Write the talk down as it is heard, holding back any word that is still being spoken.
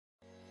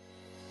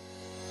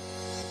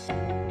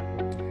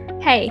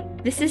Hey,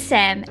 this is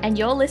Sam, and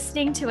you're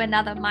listening to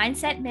another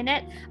Mindset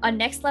Minute on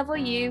Next Level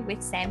You with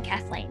Sam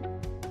Kathleen.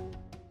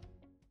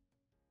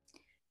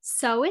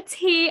 So it's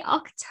here,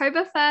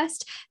 October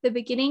 1st, the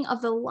beginning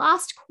of the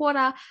last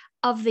quarter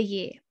of the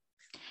year.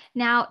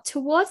 Now,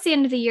 towards the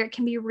end of the year, it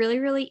can be really,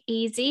 really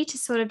easy to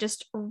sort of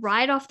just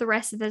write off the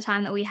rest of the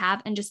time that we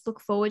have and just look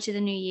forward to the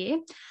new year.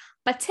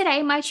 But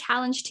today, my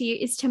challenge to you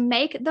is to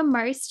make the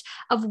most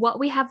of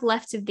what we have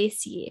left of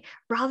this year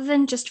rather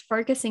than just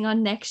focusing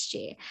on next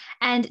year.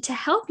 And to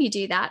help you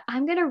do that,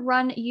 I'm going to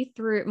run you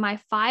through my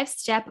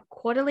 5-step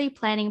quarterly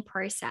planning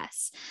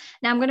process.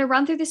 Now, I'm going to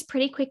run through this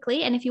pretty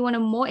quickly. And if you want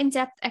a more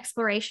in-depth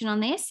exploration on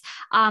this,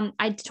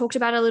 I talked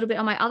about it a little bit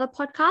on my other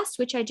podcast,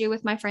 which I do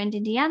with my friend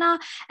Indiana.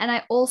 And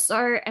I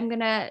also am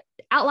going to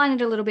outline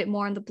it a little bit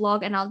more on the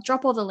blog, and I'll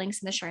drop all the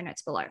links in the show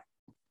notes below.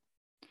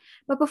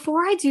 But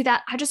before I do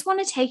that, I just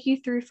want to take you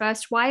through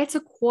first why it's a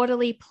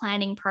quarterly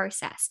planning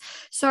process.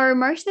 So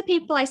most of the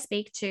people I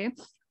speak to,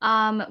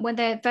 when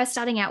they're first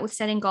starting out with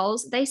setting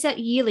goals, they set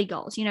yearly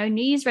goals,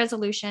 New Year's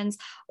resolutions,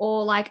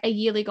 or like a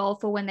yearly goal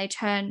for when they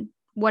turn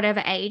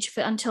whatever age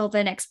for until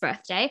their next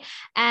birthday.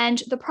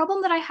 And the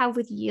problem that I have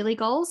with yearly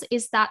goals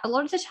is that a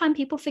lot of the time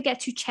people forget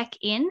to check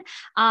in,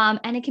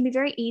 and it can be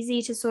very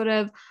easy to sort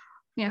of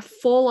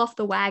fall off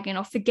the wagon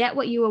or forget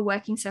what you were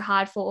working so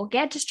hard for, or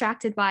get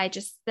distracted by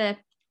just the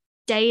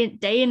day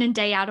in and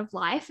day out of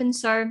life. And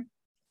so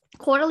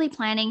quarterly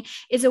planning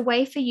is a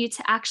way for you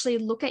to actually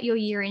look at your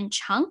year in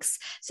chunks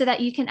so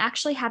that you can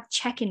actually have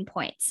check-in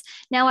points.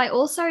 Now, I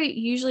also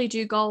usually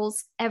do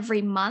goals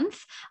every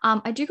month.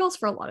 I do goals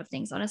for a lot of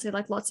things, honestly,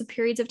 like lots of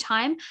periods of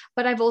time,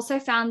 but I've also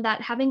found that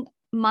having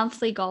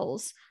monthly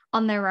goals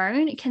on their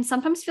own, it can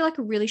sometimes feel like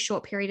a really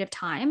short period of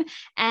time.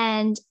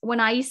 And when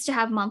I used to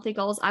have monthly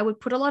goals, I would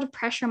put a lot of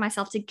pressure on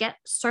myself to get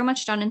so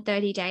much done in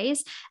 30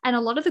 days. And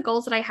a lot of the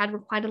goals that I had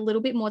required a little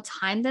bit more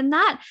time than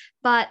that,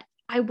 but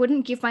I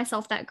wouldn't give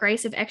myself that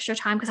grace of extra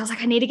time because I was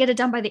like, I need to get it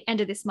done by the end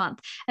of this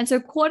month. And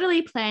so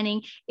quarterly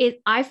planning,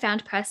 I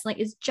found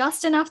personally, is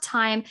just enough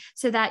time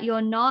so that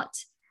you're not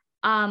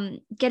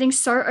getting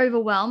so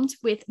overwhelmed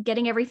with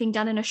getting everything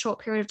done in a short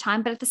period of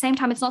time. But at the same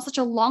time, it's not such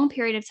a long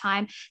period of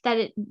time that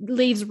it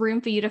leaves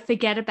room for you to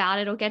forget about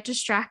it or get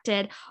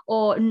distracted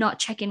or not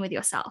check in with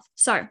yourself.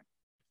 So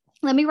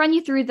let me run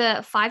you through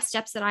the 5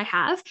 steps that I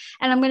have,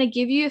 and I'm going to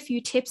give you a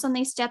few tips on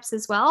these steps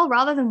as well,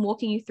 rather than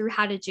walking you through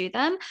how to do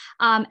them.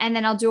 And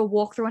then I'll do a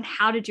walkthrough on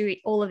how to do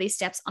all of these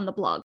steps on the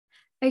blog.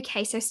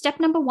 Okay, so step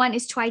number 1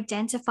 is to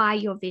identify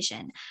your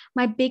vision.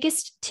 My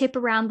biggest tip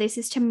around this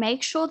is to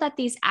make sure that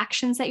these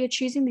actions that you're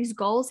choosing, these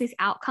goals, these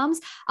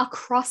outcomes are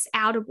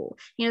cross-outable.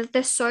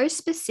 They're so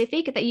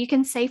specific that you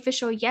can say for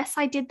sure, yes,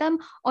 I did them,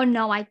 or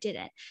no, I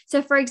didn't.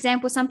 So for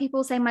example, some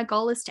people say my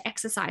goal is to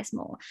exercise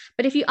more.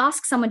 But if you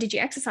ask someone, did you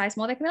exercise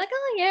more? They can be like,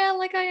 oh yeah,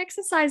 like I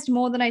exercised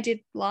more than I did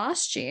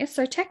last year.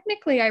 So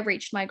technically I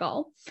reached my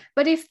goal.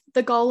 But if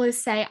the goal is,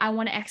 say, I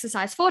want to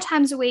exercise 4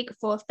 times a week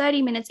for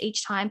 30 minutes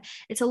each time,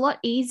 it's a lot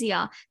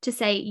easier to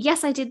say,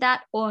 yes, I did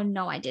that, or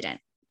no, I didn't.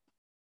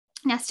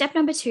 Now, step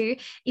number 2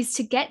 is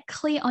to get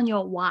clear on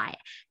your why.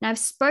 Now, I've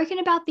spoken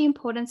about the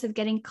importance of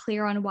getting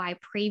clear on why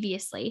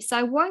previously, so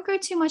I won't go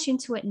too much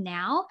into it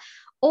now.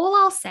 All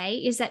I'll say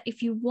is that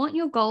if you want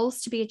your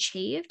goals to be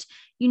achieved,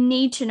 you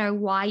need to know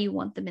why you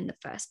want them in the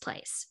first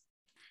place.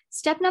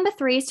 Step number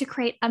 3 is to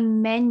create a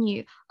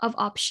menu of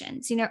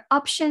options,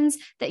 options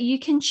that you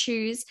can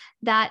choose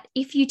that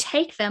if you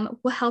take them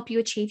will help you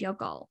achieve your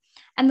goal.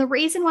 And the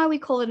reason why we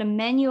call it a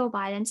menu of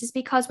items is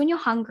because when you're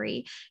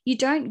hungry, you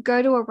don't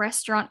go to a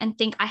restaurant and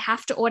think, I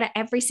have to order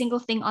every single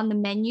thing on the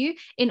menu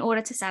in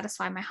order to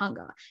satisfy my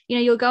hunger.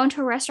 You'll go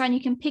into a restaurant,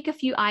 you can pick a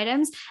few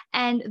items,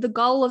 and the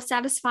goal of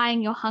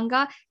satisfying your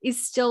hunger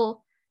is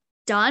still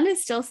done,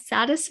 is still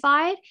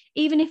satisfied,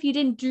 even if you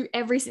didn't do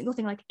every single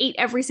thing, like eat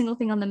every single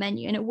thing on the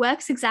menu. And it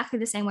works exactly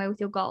the same way with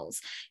your goals.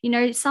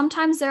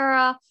 Sometimes there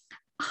are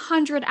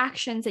 100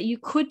 actions that you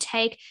could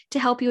take to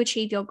help you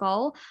achieve your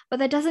goal, but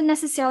that doesn't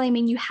necessarily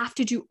mean you have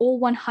to do all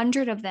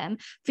 100 of them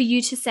for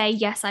you to say,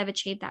 yes, I've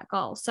achieved that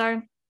goal.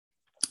 So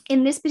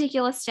in this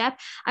particular step,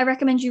 I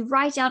recommend you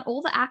write down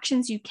all the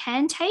actions you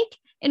can take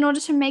in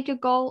order to make your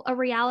goal a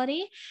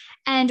reality,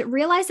 and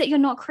realize that you're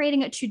not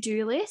creating a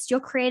to-do list, you're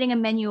creating a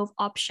menu of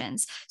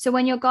options. So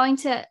when you're going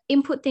to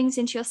input things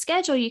into your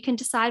schedule, you can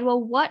decide, well,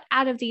 what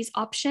out of these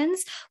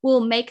options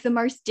will make the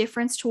most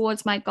difference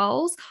towards my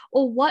goals?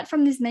 Or what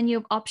from this menu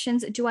of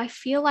options do I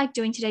feel like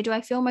doing today? Do I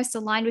feel most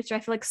aligned with? Do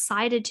I feel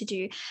excited to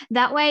do?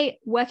 That way,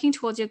 working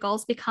towards your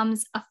goals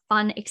becomes a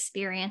fun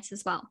experience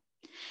as well.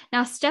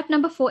 Now, step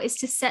number 4 is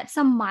to set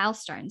some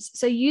milestones.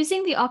 So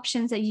using the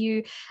options that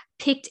you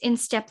picked in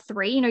step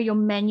 3, your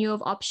menu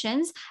of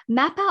options,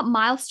 map out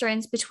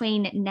milestones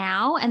between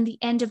now and the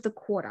end of the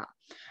quarter.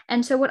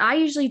 And so what I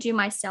usually do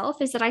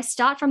myself is that I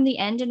start from the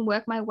end and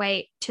work my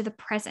way to the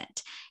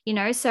present,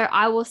 so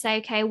I will say,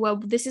 okay, well,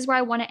 this is where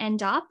I want to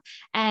end up.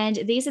 And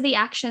these are the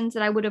actions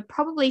that I would have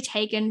probably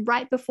taken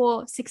right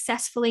before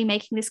successfully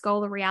making this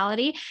goal a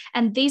reality.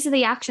 And these are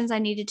the actions I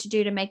needed to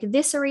do to make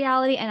this a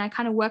reality. And I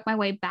kind of work my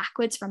way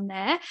backwards from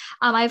there.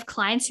 I have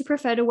clients who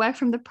prefer to work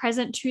from the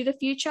present to the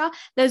future.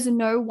 There's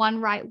no one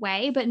right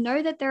way, but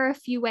know that there are a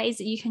few ways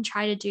that you can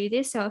try to do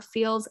this so it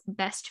feels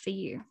best for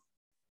you.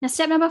 Now,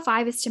 step number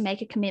 5 is to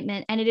make a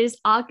commitment, and it is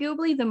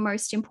arguably the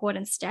most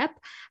important step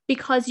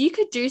because you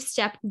could do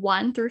step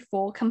 1 through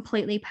 4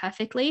 completely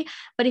perfectly,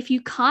 but if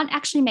you can't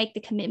actually make the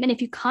commitment, if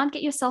you can't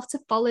get yourself to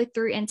follow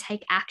through and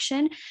take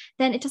action,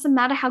 then it doesn't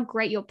matter how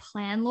great your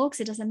plan looks,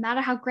 it doesn't matter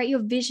how great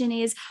your vision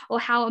is or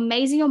how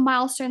amazing your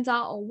milestones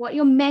are or what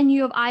your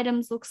menu of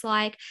items looks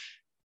like.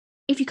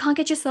 If you can't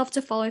get yourself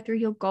to follow through,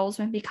 your goals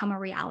won't become a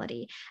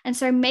reality. And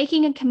so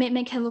making a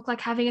commitment can look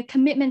like having a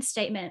commitment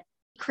statement,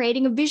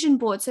 creating a vision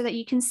board so that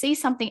you can see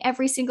something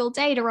every single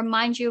day to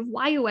remind you of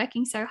why you're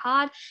working so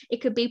hard. It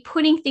could be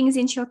putting things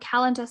into your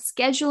calendar,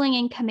 scheduling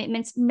in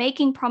commitments,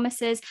 making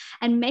promises,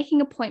 and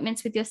making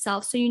appointments with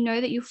yourself so you know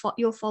that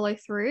you'll follow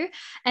through.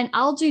 And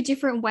I'll do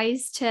different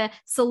ways to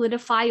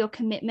solidify your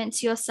commitment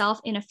to yourself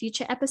in a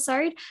future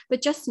episode,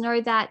 but just know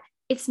that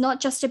it's not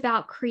just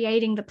about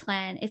creating the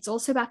plan. It's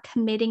also about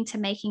committing to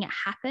making it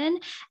happen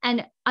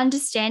and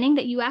understanding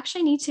that you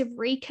actually need to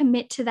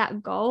recommit to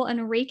that goal and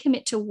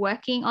recommit to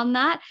working on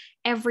that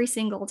every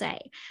single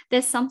day.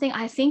 There's something,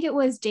 I think it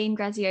was Dean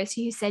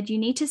Graziosi who said, you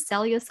need to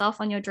sell yourself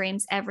on your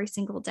dreams every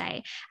single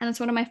day. And it's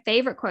one of my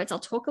favorite quotes. I'll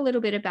talk a little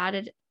bit about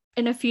it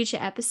in a future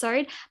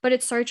episode, but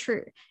it's so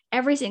true.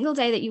 Every single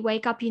day that you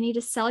wake up, you need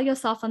to sell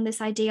yourself on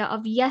this idea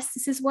of, yes,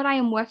 this is what I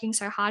am working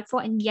so hard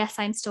for. And yes,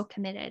 I'm still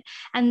committed.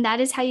 And that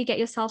is how you get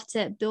yourself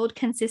to build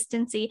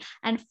consistency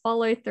and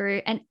follow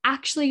through and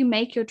actually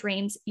make your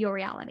dreams your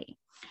reality.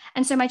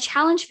 And so my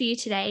challenge for you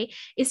today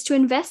is to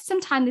invest some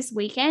time this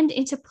weekend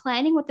into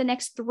planning what the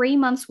next 3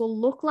 months will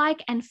look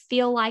like and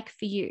feel like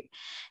for you.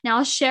 Now,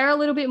 I'll share a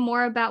little bit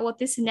more about what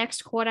this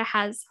next quarter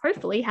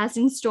hopefully has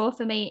in store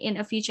for me in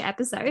a future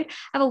episode.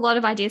 I have a lot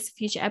of ideas for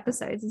future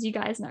episodes, as you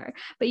guys know.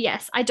 But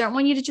yes, I don't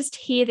want you to just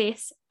hear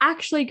this,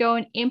 actually go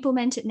and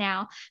implement it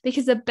now,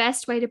 because the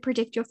best way to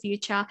predict your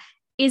future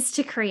is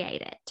to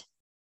create it.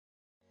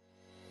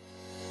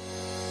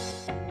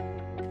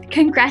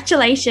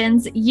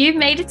 Congratulations, you've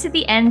made it to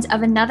the end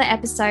of another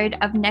episode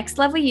of Next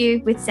Level You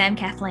with Sam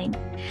Kathleen.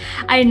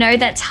 I know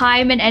that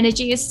time and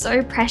energy is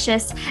so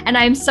precious, and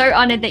I am so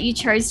honored that you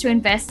chose to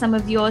invest some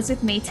of yours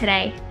with me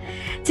today.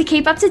 To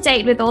keep up to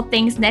date with all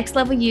things Next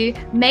Level You,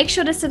 make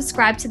sure to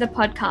subscribe to the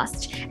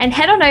podcast and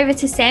head on over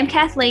to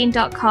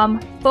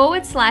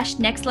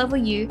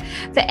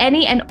samkathleen.com/nextlevelyou for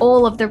any and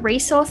all of the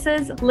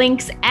resources,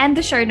 links, and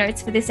the show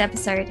notes for this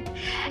episode.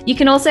 You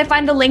can also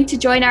find the link to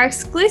join our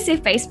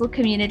exclusive Facebook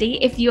community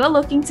if you are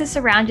looking to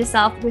surround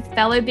yourself with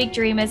fellow big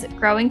dreamers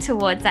growing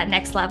towards that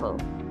next level.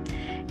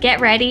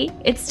 Get ready,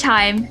 it's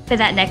time for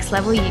that next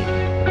level you.